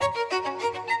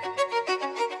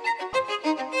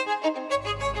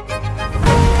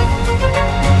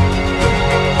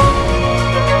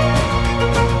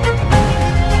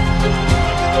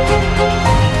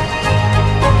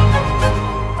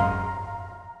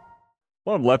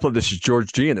Well, I'm Lefland. This is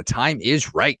George G, and the time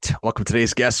is right. Welcome to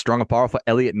today's guest, strong and powerful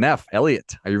Elliot Neff.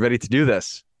 Elliot, are you ready to do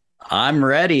this? I'm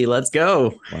ready. Let's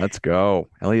go. Let's go.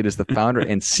 Elliot is the founder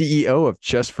and CEO of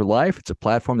Chess for Life. It's a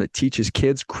platform that teaches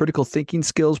kids critical thinking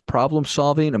skills, problem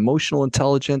solving, emotional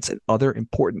intelligence, and other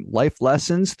important life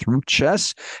lessons through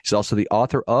chess. He's also the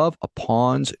author of A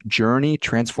Pawn's Journey,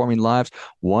 Transforming Lives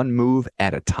One Move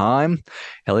at a Time.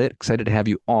 Elliot, excited to have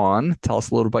you on. Tell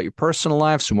us a little about your personal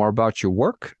life, some more about your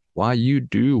work, why you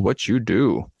do what you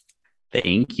do.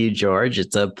 Thank you, George.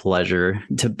 It's a pleasure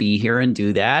to be here and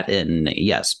do that. And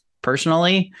yes,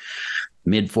 personally,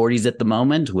 mid 40s at the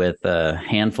moment with a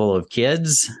handful of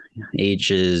kids,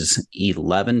 ages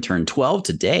 11, turned 12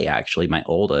 today, actually, my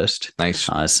oldest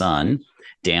son,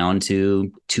 down to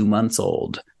 2 months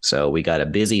old. So we got a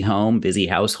busy home, busy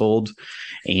household,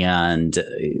 and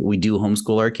we do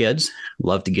homeschool our kids.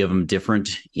 Love to give them different,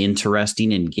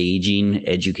 interesting, engaging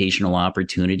educational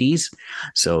opportunities.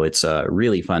 So it's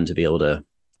really fun to be able to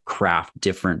craft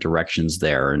different directions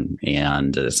there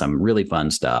and some really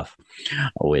fun stuff,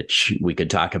 which we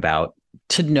could talk about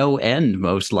to no end,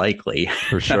 most likely.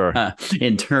 For sure.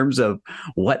 In terms of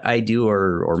what I do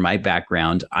or my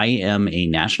background, I am a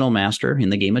national master in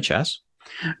the game of chess.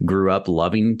 Grew up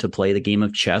loving to play the game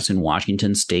of chess in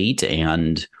Washington State,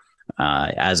 and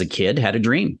as a kid had a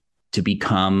dream to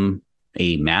become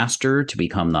a master, to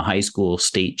become the high school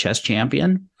state chess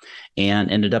champion,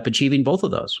 and ended up achieving both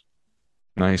of those.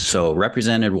 Nice. So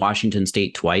represented Washington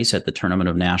State twice at the Tournament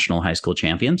of National High School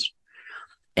Champions,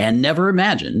 and never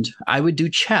imagined I would do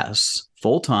chess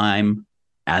full time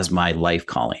as my life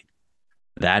calling.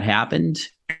 That happened.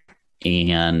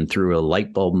 And through a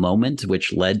light bulb moment,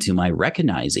 which led to my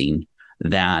recognizing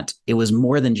that it was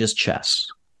more than just chess.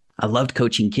 I loved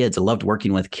coaching kids. I loved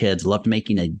working with kids. I loved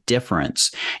making a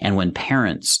difference. And when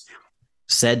parents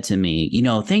said to me,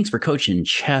 thanks for coaching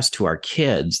chess to our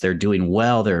kids. They're doing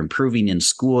well. They're improving in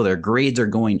school. Their grades are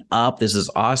going up. This is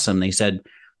awesome. They said,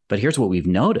 but here's what we've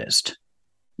noticed.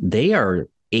 They are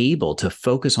able to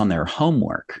focus on their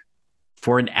homework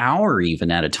for an hour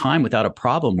even at a time without a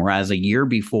problem. Whereas a year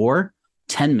before,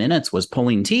 10 minutes was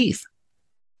pulling teeth.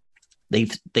 They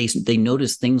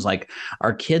noticed things like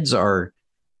our kids are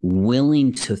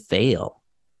willing to fail.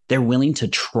 They're willing to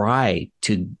try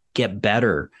to get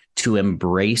better, to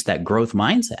embrace that growth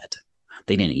mindset.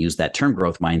 They didn't use that term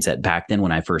growth mindset back then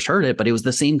when I first heard it, but it was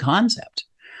the same concept.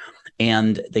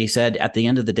 And they said at the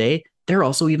end of the day, they're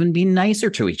also even being nicer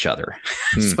to each other.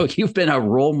 So you've been a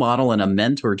role model and a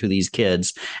mentor to these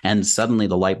kids. And suddenly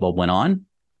the light bulb went on.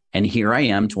 And here I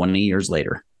am 20 years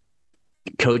later,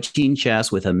 coaching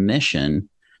chess with a mission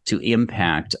to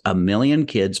impact 1 million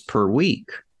kids per week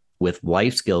with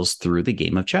life skills through the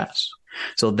game of chess.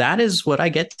 So that is what I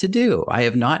get to do. I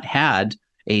have not had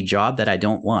a job that I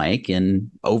don't like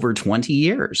in over 20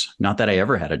 years. Not that I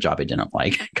ever had a job I didn't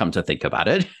like, come to think about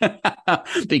it,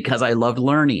 because I loved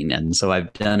learning. And so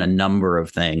I've done a number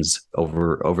of things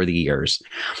over the years.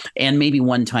 And maybe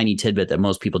one tiny tidbit that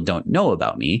most people don't know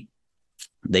about me.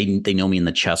 They know me in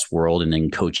the chess world and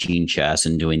in coaching chess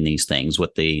and doing these things.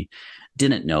 What they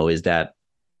didn't know is that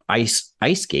I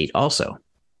ice skate also,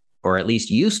 or at least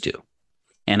used to.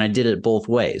 And I did it both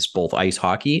ways, both ice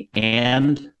hockey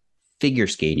and figure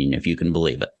skating, if you can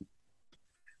believe it.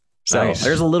 So Nice.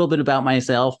 There's a little bit about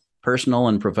myself, personal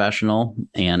and professional.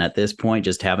 And at this point,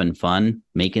 just having fun,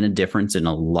 making a difference in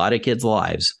a lot of kids'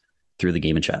 lives through the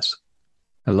game of chess.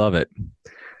 I love it.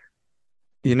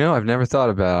 I've never thought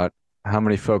about how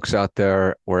many folks out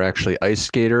there were actually ice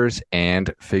skaters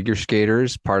and figure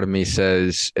skaters. Part of me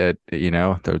says,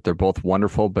 they're both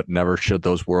wonderful, but never should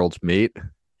those worlds meet.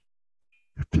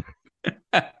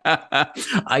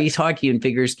 Ice hockey and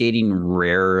figure skating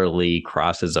rarely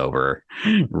crosses over,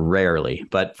 rarely.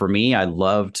 But for me, I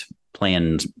loved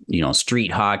playing,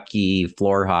 street hockey,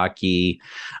 floor hockey.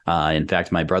 In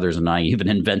fact, my brothers and I even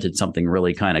invented something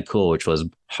really kind of cool, which was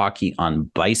hockey on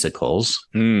bicycles.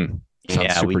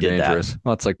 Sounds We did dangerous. that.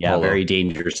 Well, it's like Yeah, polo. very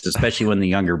dangerous, especially when the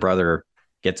younger brother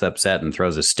gets upset and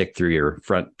throws a stick through your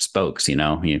front spokes,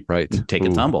 you Right. take a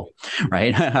tumble,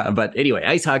 right? But anyway,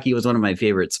 ice hockey was one of my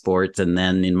favorite sports. And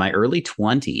then in my early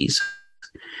 20s,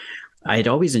 I had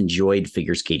always enjoyed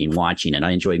figure skating, watching it. I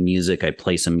enjoyed music. I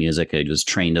play some music. I was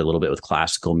trained a little bit with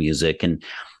classical music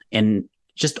and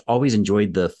just always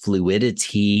enjoyed the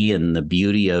fluidity and the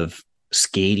beauty of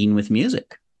skating with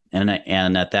music. And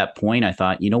at that point, I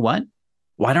thought, you know what?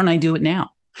 Why don't I do it now?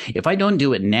 If I don't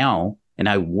do it now and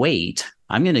I wait,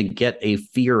 I'm going to get a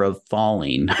fear of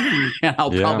falling and I'll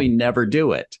probably never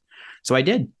do it. So I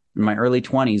did in my early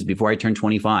 20s. Before I turned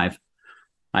 25,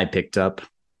 I picked up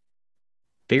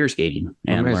figure skating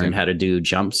and learned how to do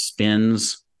jump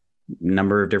spins,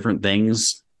 number of different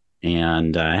things,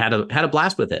 and had a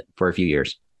blast with it for a few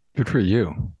years. Good for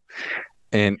you.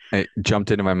 And it jumped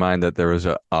into my mind that there was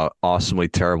a awesomely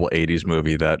terrible 80s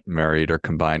movie that married or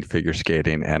combined figure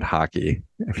skating and hockey,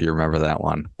 if you remember that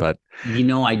one. But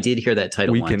I did hear that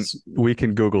title once. We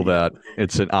can Google that.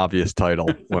 It's an obvious title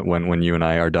when you and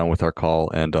I are done with our call,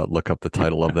 and look up the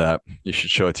title of that. You should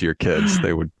show it to your kids.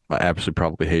 They would absolutely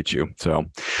probably hate you. So,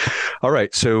 all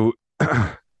right. So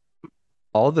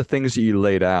all the things that you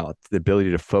laid out, the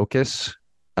ability to focus,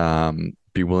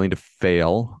 be willing to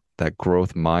fail, that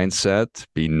growth mindset,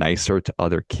 be nicer to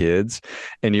other kids,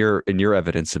 and your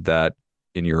evidence of that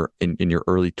in your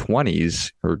early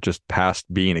 20s, or just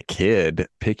past being a kid,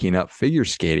 picking up figure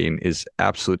skating is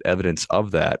absolute evidence of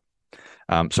that.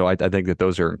 So I think that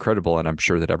those are incredible, and I'm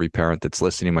sure that every parent that's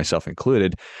listening, myself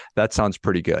included, that sounds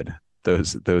pretty good.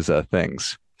 Those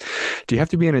things. Do you have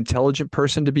to be an intelligent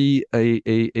person to be a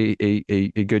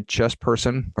good chess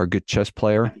person or a good chess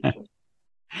player?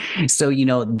 So,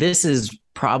 this is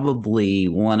probably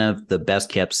one of the best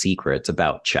kept secrets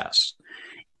about chess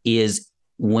is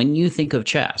when you think of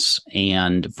chess,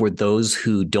 and for those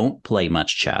who don't play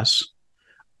much chess,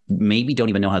 maybe don't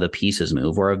even know how the pieces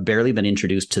move or have barely been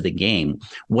introduced to the game,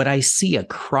 what I see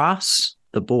across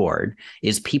the board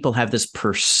is people have this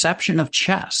perception of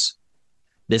chess,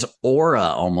 this aura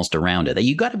almost around it, that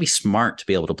you got to be smart to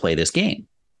be able to play this game.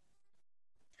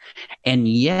 And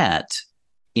yet,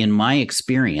 in my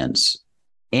experience,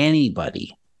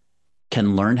 anybody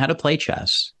can learn how to play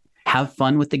chess, have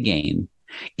fun with the game.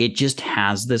 It just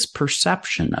has this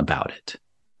perception about it.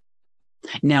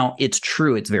 Now, it's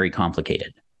true, it's very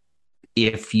complicated.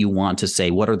 If you want to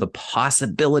say, what are the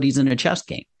possibilities in a chess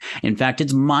game? In fact,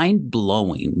 it's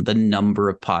mind-blowing the number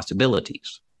of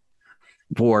possibilities.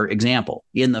 For example,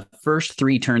 in the first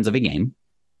 3 turns of a game,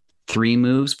 3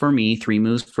 moves for me, 3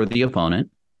 moves for the opponent.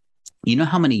 You know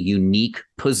how many unique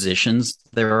positions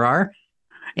there are?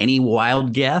 Any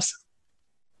wild guess?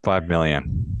 5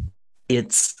 million.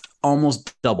 It's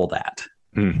almost double that.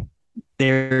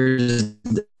 There's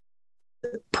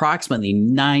approximately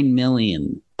 9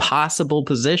 million possible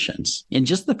positions in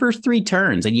just the first 3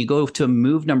 turns. And you go to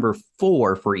move number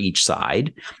 4 for each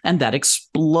side, and that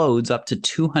explodes up to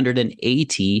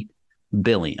 280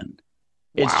 billion.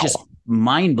 It's just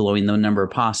mind-blowing, the number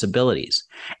of possibilities.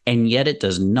 And yet it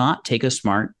does not take a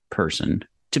smart person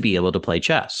to be able to play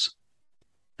chess.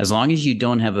 As long as you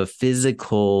don't have a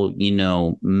physical,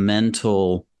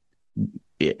 mental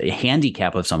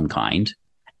handicap of some kind,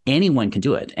 anyone can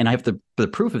do it. And I have the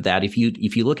proof of that. If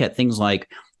you look at things like,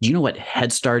 do you know what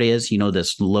Head Start is?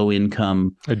 This low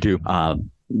income I do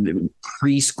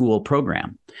preschool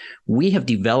program. We have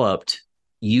developed,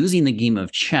 using the game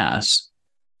of chess,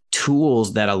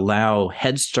 tools that allow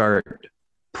Head Start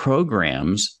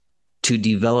programs to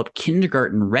develop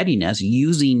kindergarten readiness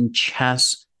using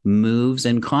chess moves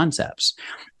and concepts.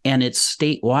 And it's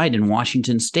statewide in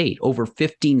Washington State. Over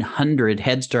 1,500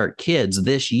 Head Start kids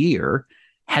this year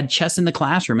had chess in the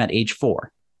classroom at age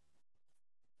 4.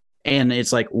 And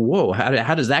it's like, whoa,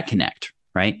 how does that connect,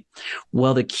 right?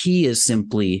 Well, the key is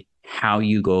simply how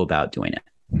you go about doing it.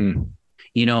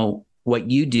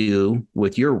 What you do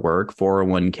with your work,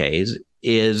 401ks,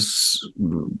 is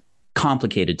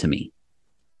complicated to me.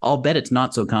 I'll bet it's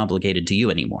not so complicated to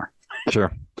you anymore.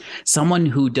 Sure. Someone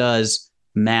who does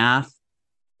math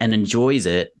and enjoys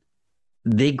it,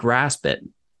 they grasp it.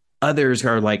 Others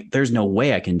are like, there's no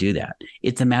way I can do that.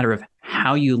 It's a matter of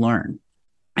how you learn.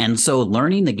 And so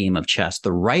learning the game of chess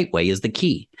the right way is the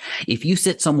key. If you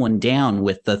sit someone down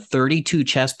with the 32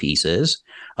 chess pieces,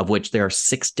 of which there are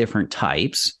 6 different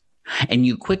types, and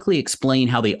you quickly explain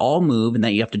how they all move and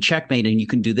that you have to checkmate and you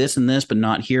can do this and this, but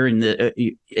not here. And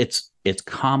it's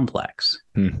complex.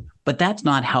 But that's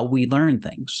not how we learn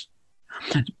things.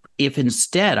 If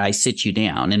instead I sit you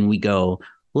down and we go,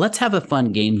 let's have a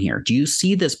fun game here. Do you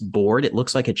see this board? It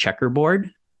looks like a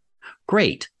checkerboard.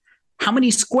 Great. How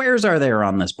many squares are there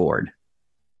on this board?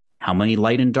 How many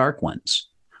light and dark ones?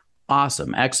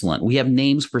 Awesome. Excellent. We have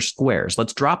names for squares.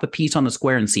 Let's drop a piece on the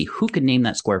square and see who can name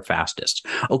that square fastest.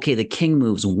 Okay, the king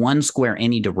moves 1 square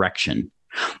any direction.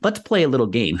 Let's play a little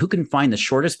game. Who can find the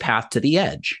shortest path to the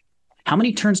edge? How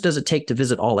many turns does it take to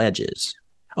visit all edges?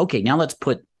 Okay, now let's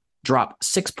drop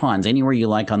 6 pawns anywhere you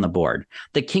like on the board.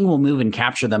 The king will move and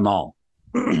capture them all.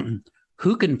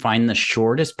 Who can find the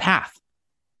shortest path?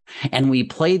 And we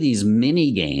play these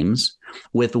mini games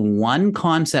with one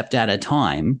concept at a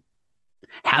time,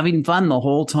 having fun the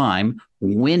whole time,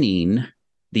 winning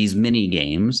these mini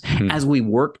games as we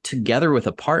work together with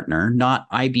a partner, not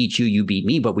I beat you, you beat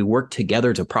me, but we work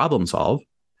together to problem solve,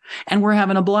 and we're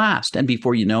having a blast. And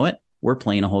before you know it, we're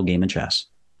playing a whole game of chess.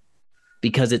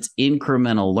 because it's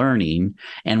incremental learning.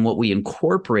 And what we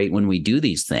incorporate when we do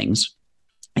these things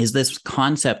is this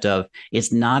concept of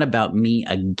it's not about me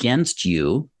against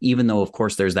you, even though, of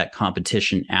course, there's that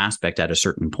competition aspect at a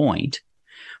certain point,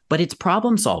 but it's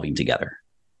problem solving together.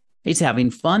 It's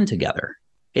having fun together.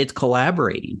 It's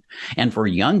collaborating. And for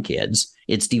young kids,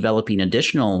 it's developing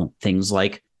additional things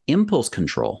like impulse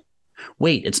control.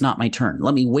 Wait, it's not my turn.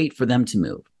 Let me wait for them to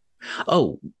move.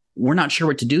 Oh, we're not sure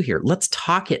what to do here. Let's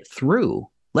talk it through.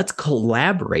 Let's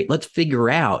collaborate. Let's figure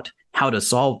out how to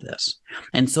solve this.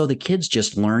 And so the kids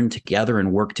just learn together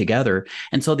and work together.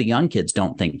 And so the young kids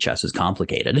don't think chess is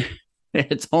complicated.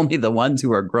 It's only the ones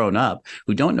who are grown up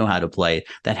who don't know how to play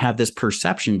that have this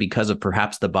perception because of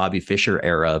perhaps the Bobby Fischer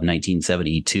era of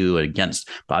 1972 against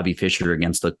Bobby Fischer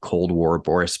against the Cold War,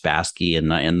 Boris Spassky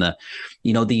and the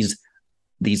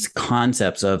these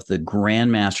concepts of the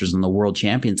grandmasters and the world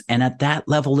champions. And at that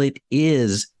level, it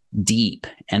is deep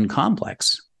and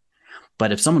complex.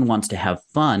 But if someone wants to have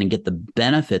fun and get the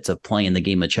benefits of playing the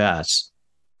game of chess,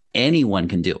 anyone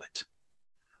can do it.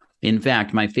 In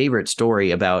fact, my favorite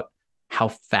story about how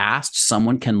fast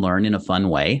someone can learn in a fun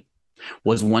way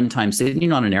was one time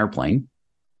sitting on an airplane,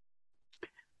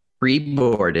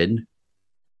 pre-boarded,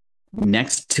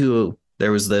 next to,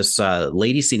 there was this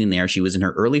lady sitting there. She was in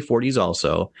her early 40s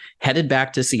also, headed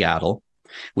back to Seattle.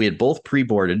 We had both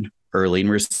pre-boarded early and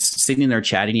we're sitting there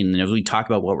chatting. And as we talk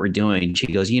about what we're doing, she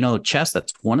goes, chess,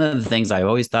 that's one of the things I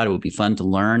always thought it would be fun to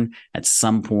learn at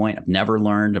some point. I've never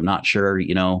learned. I'm not sure,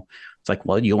 it's like,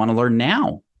 well, you want to learn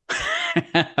now.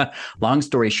 Long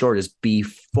story short is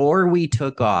before we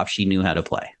took off, she knew how to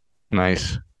play.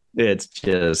 Nice. It's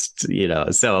just,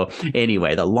 so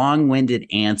anyway, the long-winded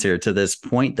answer to this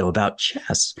point though about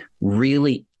chess,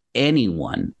 really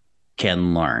anyone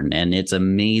can learn. And it's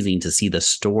amazing to see the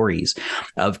stories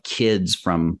of kids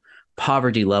from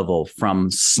poverty level, from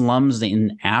slums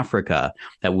in Africa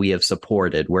that we have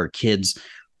supported, where kids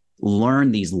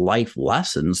learn these life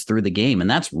lessons through the game. And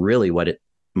that's really what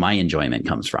my enjoyment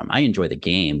comes from. I enjoy the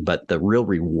game, but the real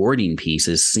rewarding piece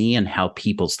is seeing how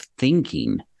people's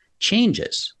thinking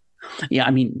changes. Yeah,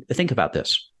 I mean, think about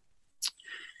this.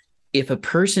 If a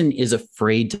person is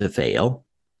afraid to fail,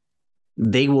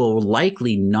 they will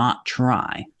likely not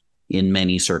try in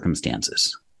many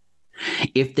circumstances.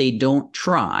 If they don't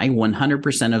try,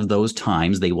 100% of those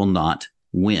times they will not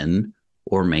win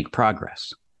or make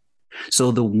progress.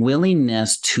 So the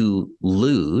willingness to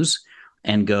lose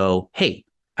and go, hey,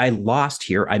 I lost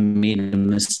here. I made a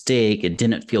mistake. It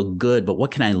didn't feel good, but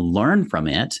what can I learn from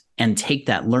it and take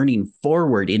that learning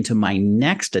forward into my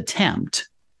next attempt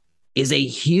is a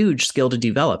huge skill to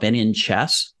develop. And in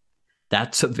chess,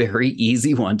 that's a very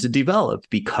easy one to develop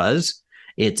because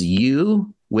it's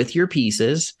you with your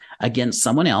pieces against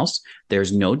someone else.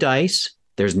 There's no dice,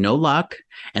 there's no luck,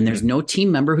 and there's no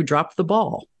team member who dropped the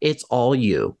ball. It's all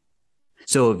you.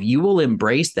 So if you will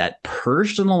embrace that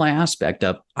personal aspect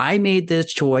of, I made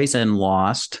this choice and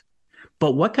lost,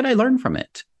 but what could I learn from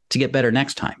it to get better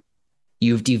next time?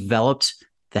 You've developed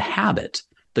the habit,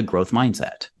 the growth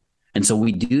mindset. And so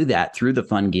we do that through the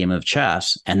fun game of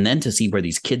chess. And then to see where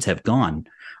these kids have gone.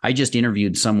 I just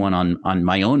interviewed someone on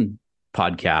my own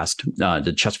podcast,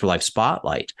 the Chess for Life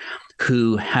Spotlight,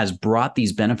 who has brought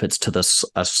these benefits to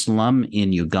a slum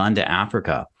in Uganda,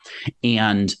 Africa.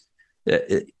 And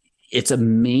it's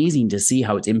amazing to see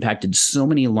how it's impacted so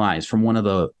many lives from one of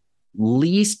the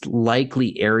least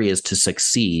likely areas to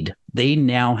succeed. They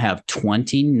now have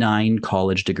 29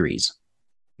 college degrees.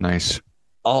 Nice.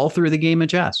 All through the game of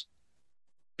chess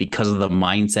because of the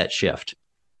mindset shift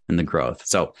and the growth.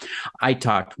 So I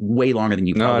talked way longer than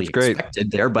you probably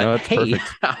expected there, but hey, perfect.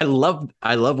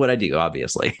 I love what I do,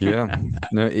 obviously. Yeah,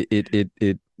 no,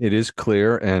 it is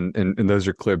clear. And those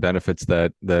are clear benefits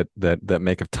that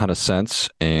make a ton of sense.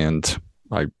 And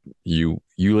you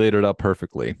laid it up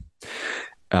perfectly.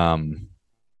 How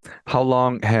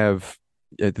long I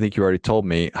think you already told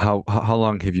me, how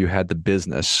long have you had the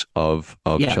business of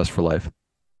Chess for Life?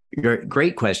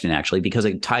 Great question, actually, because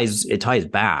it ties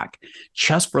back.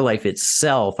 Chess for Life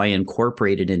itself, I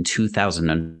incorporated in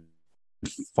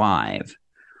 2005.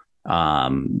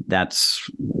 That's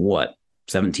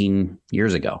 17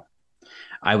 years ago.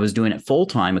 I was doing it full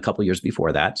time a couple of years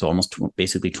before that, so almost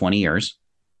basically 20 years.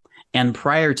 And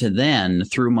prior to then,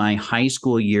 through my high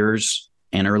school years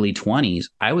and early 20s,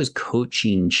 I was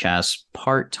coaching chess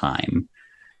part-time.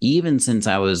 Even since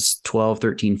I was 12,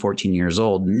 13, 14 years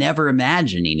old, never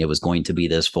imagining it was going to be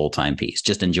this full-time piece,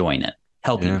 just enjoying it,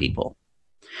 helping people.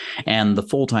 And the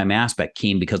full-time aspect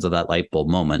came because of that light bulb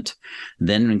moment,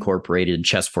 then incorporated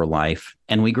Chess for Life,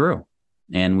 and we grew.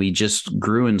 And we just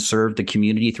grew and served the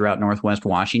community throughout Northwest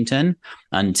Washington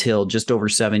until just over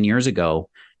 7 years ago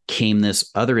came this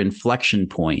other inflection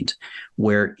point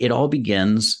where it all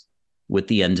begins with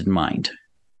the end in mind.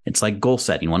 It's like goal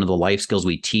setting, one of the life skills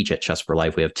we teach at Chess for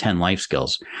Life. We have 10 life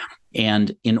skills.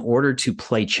 And in order to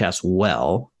play chess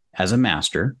well as a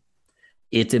master,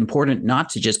 it's important not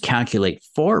to just calculate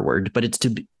forward, but it's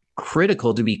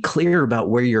critical to be clear about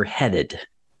where you're headed.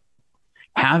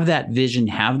 Have that vision,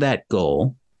 have that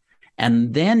goal,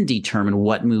 and then determine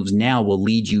what moves now will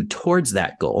lead you towards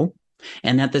that goal.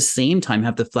 And at the same time,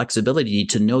 have the flexibility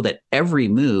to know that every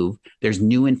move, there's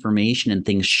new information and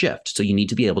things shift. So you need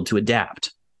to be able to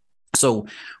adapt. So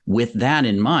with that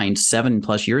in mind,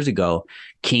 7+ years ago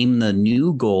came the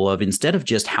new goal of, instead of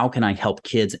just how can I help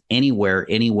kids anywhere,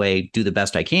 anyway, do the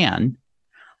best I can,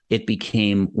 it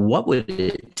became, what would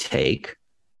it take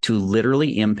to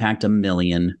literally impact 1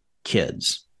 million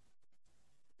kids?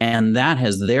 And that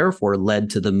has therefore led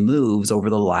to the moves over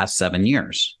the last 7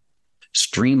 years.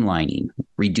 Streamlining,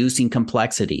 reducing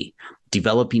complexity,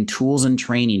 developing tools and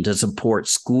training to support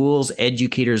schools,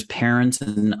 educators, parents,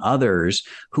 and others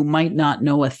who might not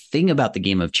know a thing about the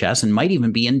game of chess and might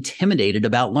even be intimidated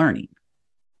about learning.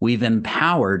 We've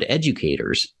empowered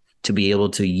educators to be able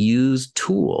to use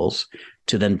tools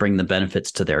to then bring the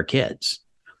benefits to their kids.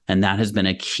 And that has been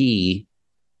a key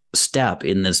step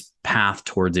in this path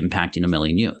towards impacting 1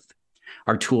 million youth.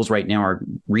 Our tools right now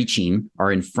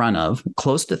are in front of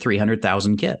close to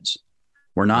 300,000 kids.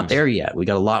 We're not there yet. We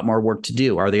got a lot more work to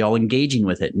do. Are they all engaging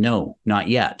with it? No, not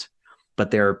yet. But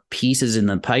there are pieces in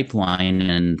the pipeline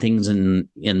and things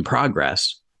in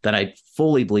progress that I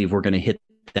fully believe we're going to hit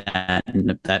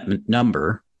that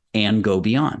number and go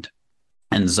beyond.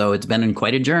 And so it's been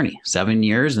quite a journey. 7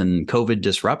 years, and COVID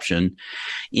disruption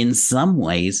in some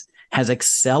ways has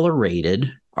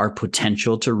accelerated our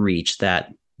potential to reach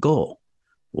that goal.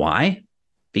 Why?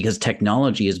 Because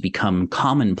technology has become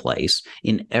commonplace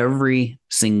in every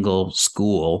single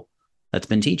school that's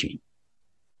been teaching.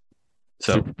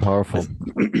 So super powerful.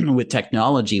 With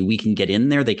technology, we can get in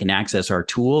there. They can access our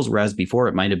tools. Whereas before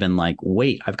it might have been like,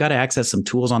 wait, I've got to access some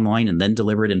tools online and then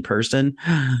deliver it in person.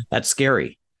 That's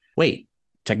scary. Wait,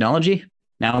 technology?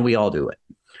 Now we all do it.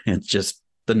 It's just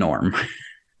the norm.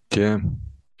 Yeah.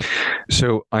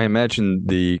 So I imagine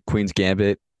the Queen's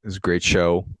Gambit is a great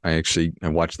show. I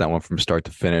watched that one from start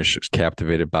to finish. I was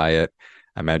captivated by it.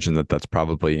 I imagine that's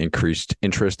probably increased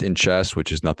interest in chess,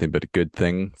 which is nothing but a good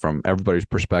thing from everybody's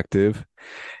perspective.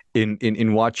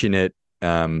 In watching it,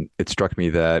 it struck me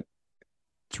that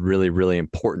it's really, really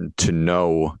important to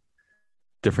know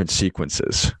different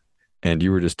sequences. And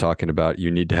you were just talking about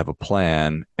you need to have a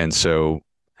plan. And so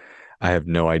I have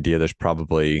no idea. There's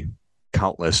probably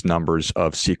countless numbers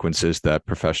of sequences that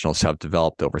professionals have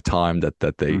developed over time that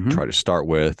they try to start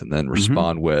with and then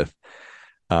respond with.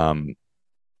 And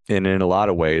in a lot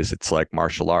of ways, it's like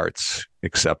martial arts,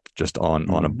 except just on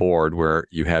a board where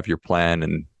you have your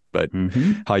plan but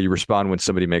how you respond when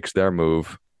somebody makes their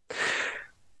move.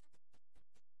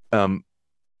 What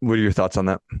are your thoughts on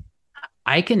that?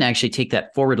 I can actually take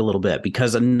that forward a little bit,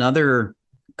 because another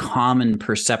common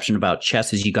perception about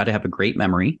chess is you got to have a great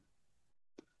memory,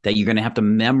 that you're going to have to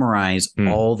memorize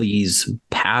all these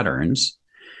patterns,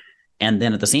 and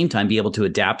then at the same time be able to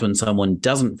adapt when someone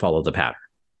doesn't follow the pattern.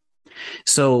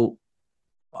 So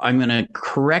I'm going to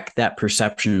correct that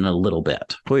perception a little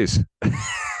bit. Please.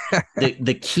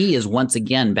 The key is, once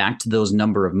again, back to those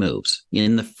number of moves.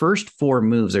 In the first 4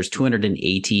 moves, there's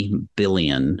 280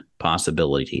 billion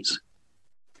possibilities.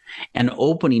 And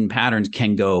opening patterns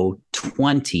can go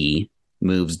 20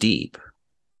 moves deep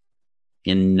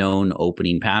in known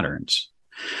opening patterns.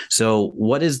 So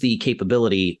what is the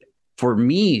capability for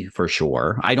me? For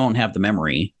sure, I don't have the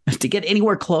memory to get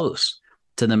anywhere close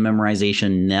to the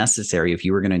memorization necessary if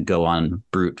you were going to go on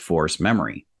brute force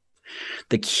memory.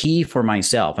 The key for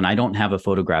myself, and I don't have a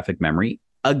photographic memory,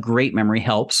 a great memory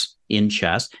helps in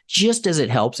chess just as it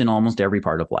helps in almost every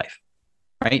part of life,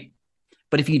 right?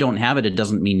 But if you don't have it, it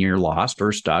doesn't mean you're lost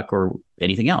or stuck or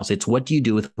anything else. It's what do you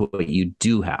do with what you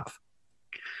do have.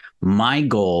 My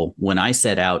goal when I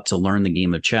set out to learn the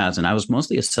game of chess, and I was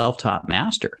mostly a self-taught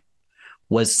master,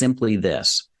 was simply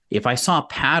this. If I saw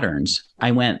patterns,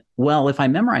 I went, well, if I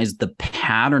memorize the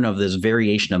pattern of this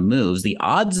variation of moves, the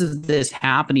odds of this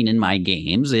happening in my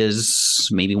games is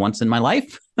maybe once in my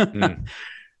life.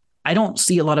 I don't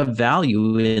see a lot of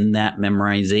value in that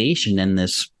memorization and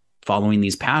this following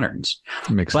these patterns.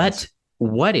 Makes sense. But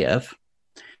what if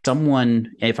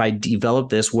I develop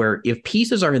this where if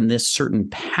pieces are in this certain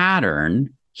pattern,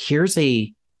 here's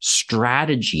a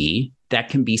strategy that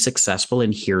can be successful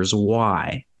and here's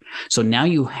why. So now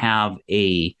you have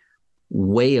a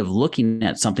way of looking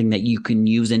at something that you can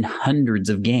use in hundreds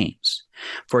of games.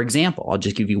 For example, I'll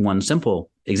just give you one simple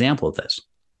example of this.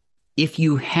 If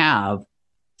you have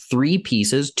 2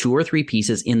 or 3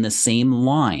 pieces in the same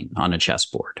line on a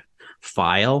chessboard,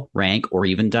 file, rank, or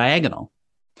even diagonal,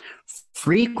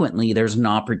 frequently there's an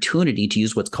opportunity to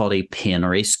use what's called a pin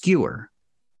or a skewer.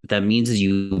 What that means is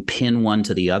you pin one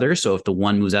to the other. So if the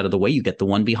one moves out of the way, you get the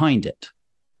one behind it.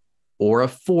 Or a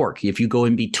fork. If you go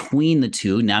in between the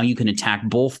two, now you can attack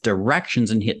both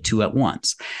directions and hit 2 at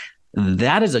once.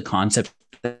 That is a concept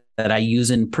that I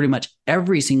use in pretty much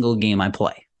every single game I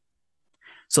play.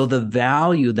 So the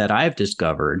value that I've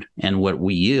discovered and what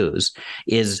we use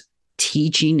is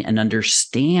teaching and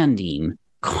understanding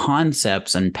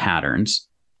concepts and patterns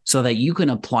so that you can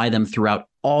apply them throughout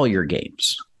all your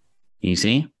games. You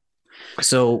see?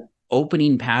 So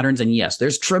opening patterns, and yes,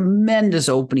 there's tremendous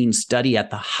opening study at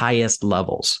the highest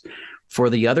levels. For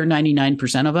the other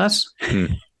 99% of us,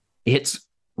 it's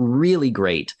really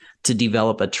great to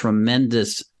develop a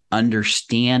tremendous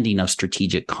understanding of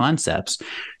strategic concepts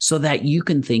so that you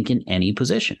can think in any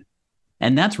position.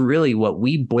 And that's really what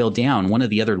we boil down. One of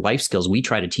the other life skills we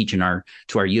try to teach to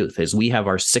our youth is we have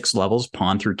our 6 levels,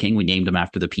 pawn through king. We named them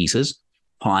after the pieces.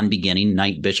 Pawn beginning,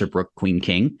 knight, bishop, rook, queen,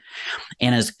 king.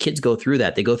 And as kids go through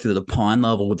that, they go through the pawn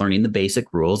level with learning the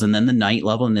basic rules, and then the knight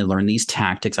level, and they learn these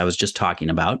tactics I was just talking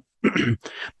about.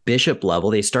 Bishop level,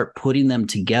 they start putting them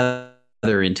together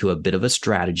into a bit of a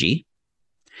strategy.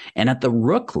 And at the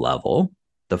rook level,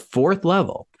 the 4th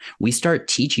level, we start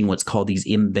teaching what's called these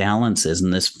imbalances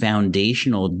and this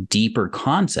foundational, deeper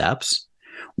concepts,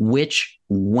 which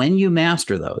when you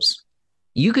master those,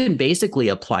 you can basically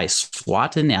apply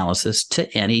SWOT analysis to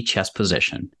any chess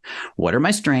position. What are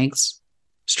my strengths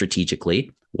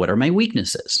strategically? What are my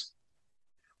weaknesses?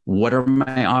 What are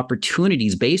my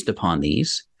opportunities based upon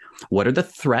these? What are the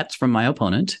threats from my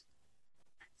opponent?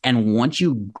 And once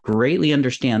you greatly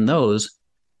understand those,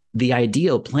 the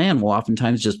ideal plan will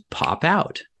oftentimes just pop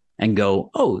out and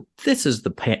go, oh, this is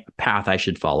the path I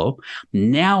should follow.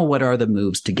 Now, what are the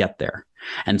moves to get there?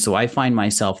 And so I find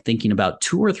myself thinking about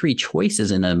 2 or 3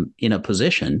 choices in a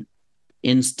position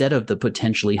instead of the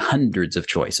potentially hundreds of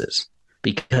choices,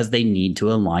 because they need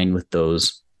to align with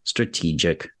those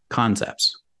strategic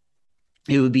concepts.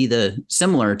 It would be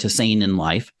similar to saying in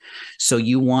life, so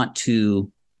you want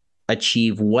to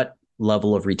achieve what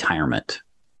level of retirement?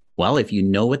 Well, if you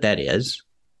know what that is,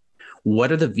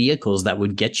 what are the vehicles that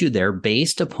would get you there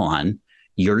based upon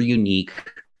your unique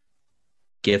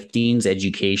giftings,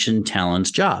 education,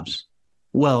 talents, jobs?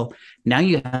 Well, now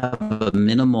you have a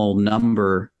minimal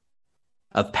number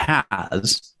of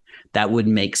paths that would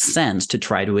make sense to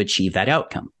try to achieve that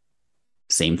outcome.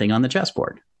 Same thing on the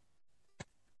chessboard.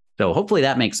 So hopefully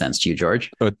that makes sense to you,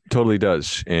 George. It totally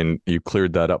does. And you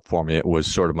cleared that up for me. It was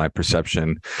sort of my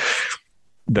perception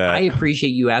that I appreciate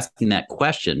you asking that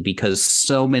question, because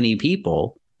so many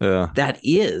people, that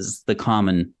is the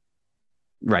common,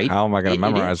 right? How am I going to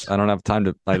memorize? I don't have time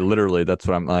to, literally, that's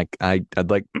what I'm like. I'd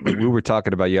like, we were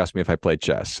talking about, you asked me if I play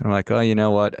chess. I'm like, oh, you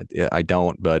know what? I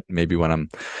don't, but maybe when I have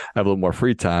a little more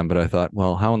free time. But I thought,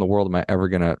 well, how in the world am I ever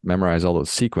going to memorize all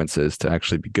those sequences to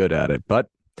actually be good at it? But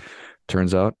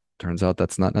turns out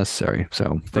that's not necessary.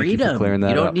 So thank you for clearing that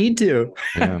up. You don't need to.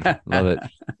 Yeah, love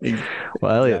it.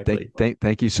 Well, Elliot,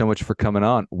 thank you so much for coming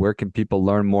on. Where can people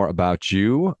learn more about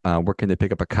you? Where can they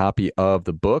pick up a copy of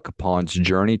the book, Pawn's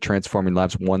Journey, Transforming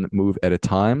Lives One Move at a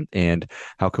Time? And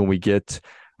how can we get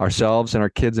ourselves and our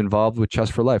kids involved with Chess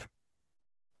for Life?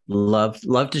 Love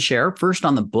to share. First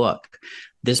on the book.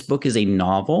 This book is a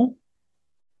novel.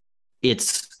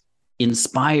 It's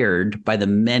inspired by the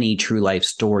many true life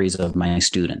stories of my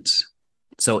students.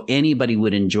 So anybody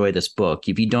would enjoy this book.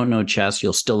 If you don't know chess,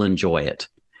 you'll still enjoy it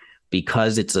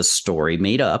because it's a story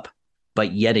made up,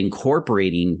 but yet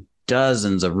incorporating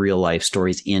dozens of real life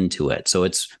stories into it. So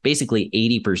it's basically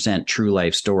 80% true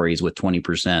life stories with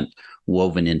 20%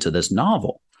 woven into this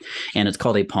novel. And it's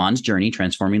called A Pawn's Journey,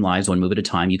 Transforming Lives One Move at a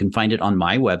Time. You can find it on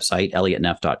my website,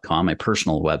 elliottneff.com, my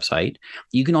personal website.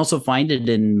 You can also find it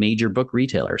in major book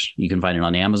retailers. You can find it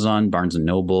on Amazon, Barnes &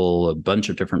 Noble, a bunch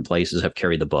of different places have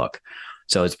carried the book.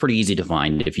 So it's pretty easy to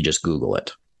find if you just Google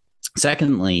it.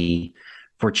 Secondly,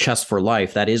 for Chess for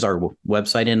Life, that is our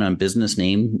website and a business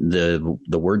name,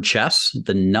 the word chess,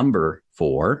 the number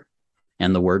 4,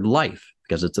 and the word life,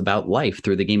 because it's about life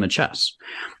through the game of chess.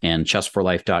 And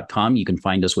chessforlife.com, you can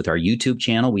find us with our YouTube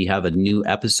channel. We have a new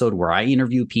episode where I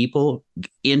interview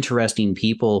interesting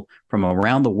people from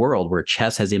around the world where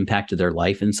chess has impacted their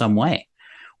life in some way,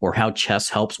 or how chess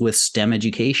helps with STEM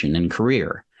education and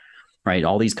career, right?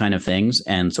 All these kind of things.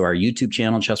 And so our YouTube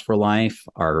channel, Chess for Life,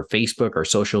 our Facebook, our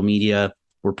social media,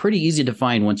 we're pretty easy to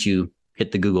find once you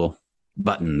hit the Google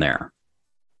button there.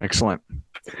 Excellent.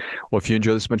 Well, if you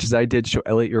enjoyed this as much as I did, show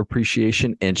Elliot your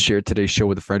appreciation and share today's show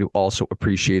with a friend who also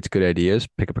appreciates good ideas.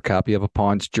 Pick up a copy of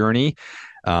Upon's Journey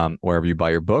wherever you buy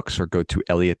your books, or go to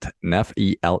ElliotNeff,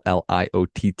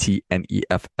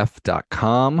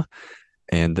 ELLIOTTNEFF.com,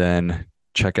 and then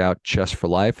check out Chess for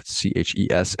Life. It's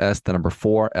CHESS, the number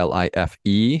 4,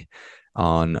 LIFE,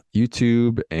 on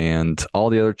YouTube and all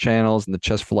the other channels, and the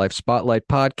Chess for Life Spotlight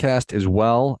podcast as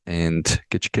well, and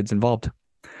get your kids involved.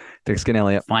 Thanks again,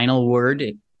 Elliot. Final word,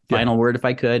 if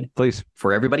I could. Please.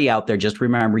 For everybody out there, just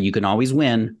remember, you can always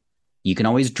win, you can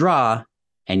always draw,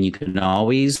 and you can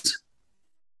always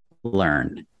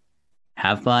learn.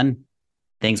 Have fun.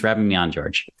 Thanks for having me on,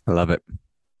 George. I love it.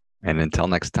 And until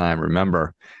next time,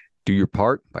 remember, do your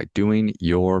part by doing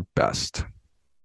your best.